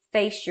 2,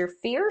 face your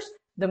fears.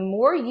 The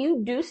more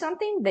you do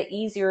something, the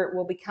easier it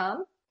will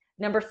become.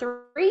 Number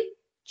 3,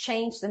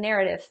 change the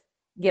narrative.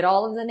 Get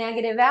all of the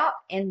negative out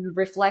and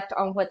reflect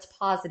on what's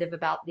positive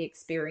about the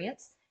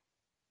experience.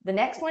 The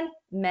next one,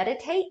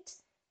 meditate,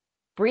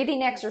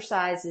 breathing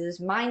exercises,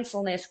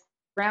 mindfulness,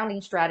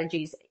 grounding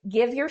strategies.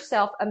 Give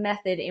yourself a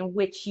method in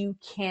which you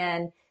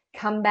can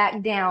come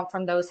back down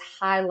from those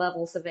high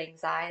levels of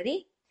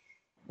anxiety.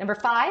 Number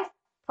 5,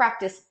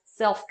 practice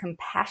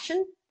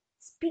self-compassion.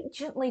 Speak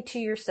gently to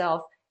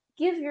yourself.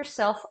 Give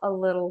yourself a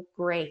little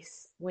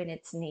grace when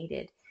it's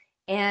needed.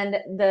 And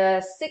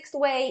the 6th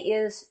way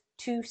is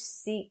to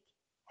seek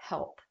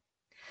help.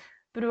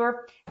 Budur,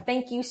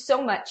 thank you so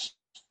much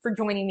for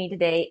joining me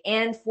today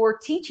and for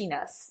teaching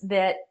us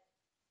that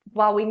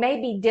while we may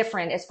be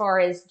different as far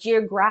as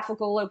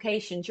geographical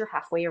locations, you're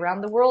halfway around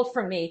the world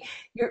from me.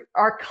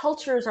 Our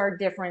cultures are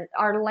different.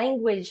 Our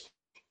language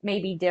may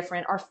be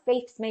different. Our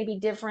faiths may be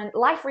different.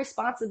 Life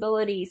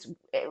responsibilities.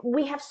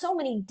 We have so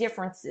many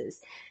differences,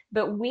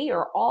 but we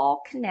are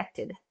all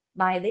connected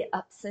by the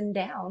ups and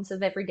downs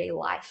of everyday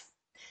life.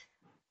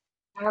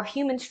 Our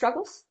human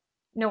struggles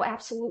know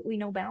absolutely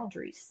no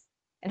boundaries.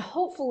 And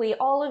hopefully,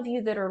 all of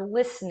you that are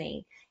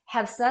listening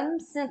have some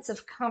sense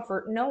of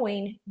comfort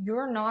knowing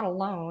you're not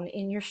alone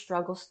in your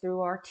struggles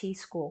through RT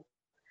school.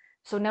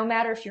 So, no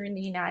matter if you're in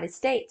the United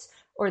States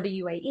or the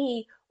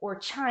UAE or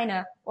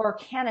China or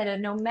Canada,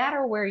 no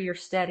matter where you're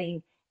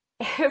studying,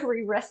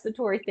 every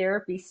respiratory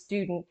therapy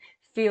student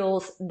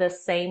feels the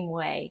same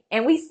way.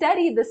 And we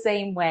study the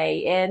same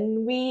way,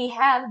 and we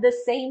have the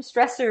same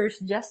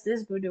stressors, just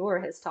as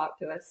Budur has talked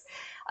to us.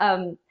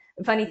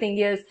 The funny thing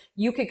is,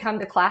 you could come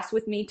to class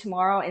with me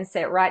tomorrow and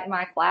sit right in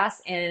my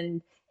class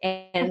and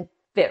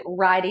fit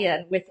right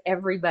in with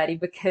everybody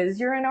because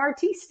you're an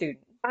RT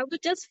student. I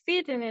would just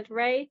fit in it,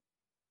 right?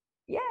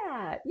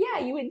 Yeah,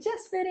 you would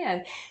just fit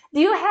in. Do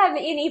you have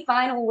any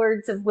final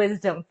words of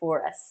wisdom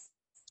for us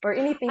or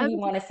anything I you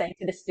would, want to say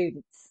to the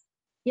students?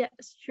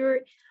 yes, sure.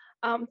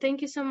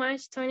 Thank you so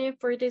much, Tonya,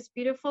 for this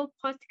beautiful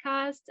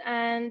podcast.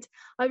 And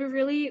I would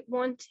really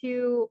want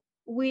to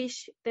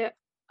wish the,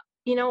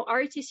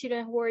 RT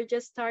students who are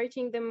just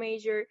starting the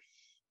major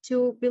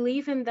to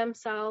believe in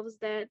themselves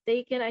that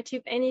they can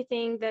achieve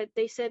anything that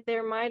they set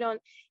their mind on.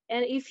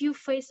 And if you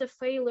face a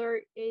failure,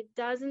 it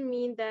doesn't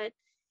mean that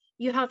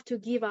you have to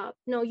give up.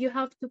 No, you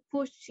have to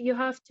push, you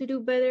have to do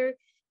better,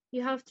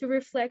 you have to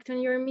reflect on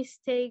your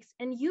mistakes,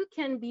 and you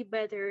can be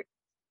better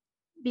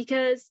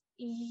because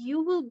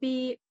you will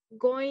be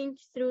going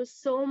through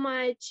so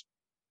much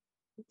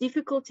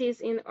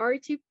difficulties in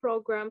RT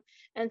program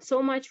and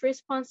so much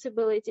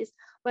responsibilities,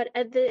 but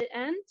at the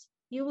end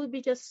you will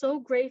be just so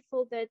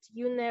grateful that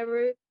you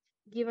never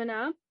given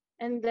up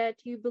and that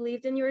you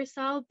believed in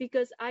yourself,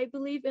 because I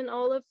believe in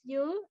all of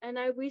you, and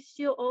I wish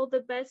you all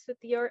the best with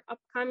your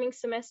upcoming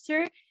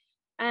semester,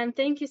 and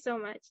thank you so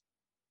much.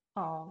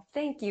 Oh,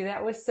 thank you.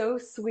 That was so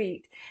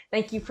sweet.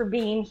 Thank you for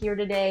being here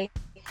today.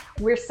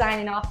 We're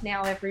signing off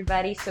now,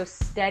 everybody. So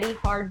study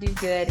hard, do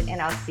good,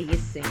 and I'll see you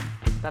soon.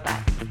 Bye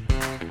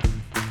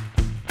bye.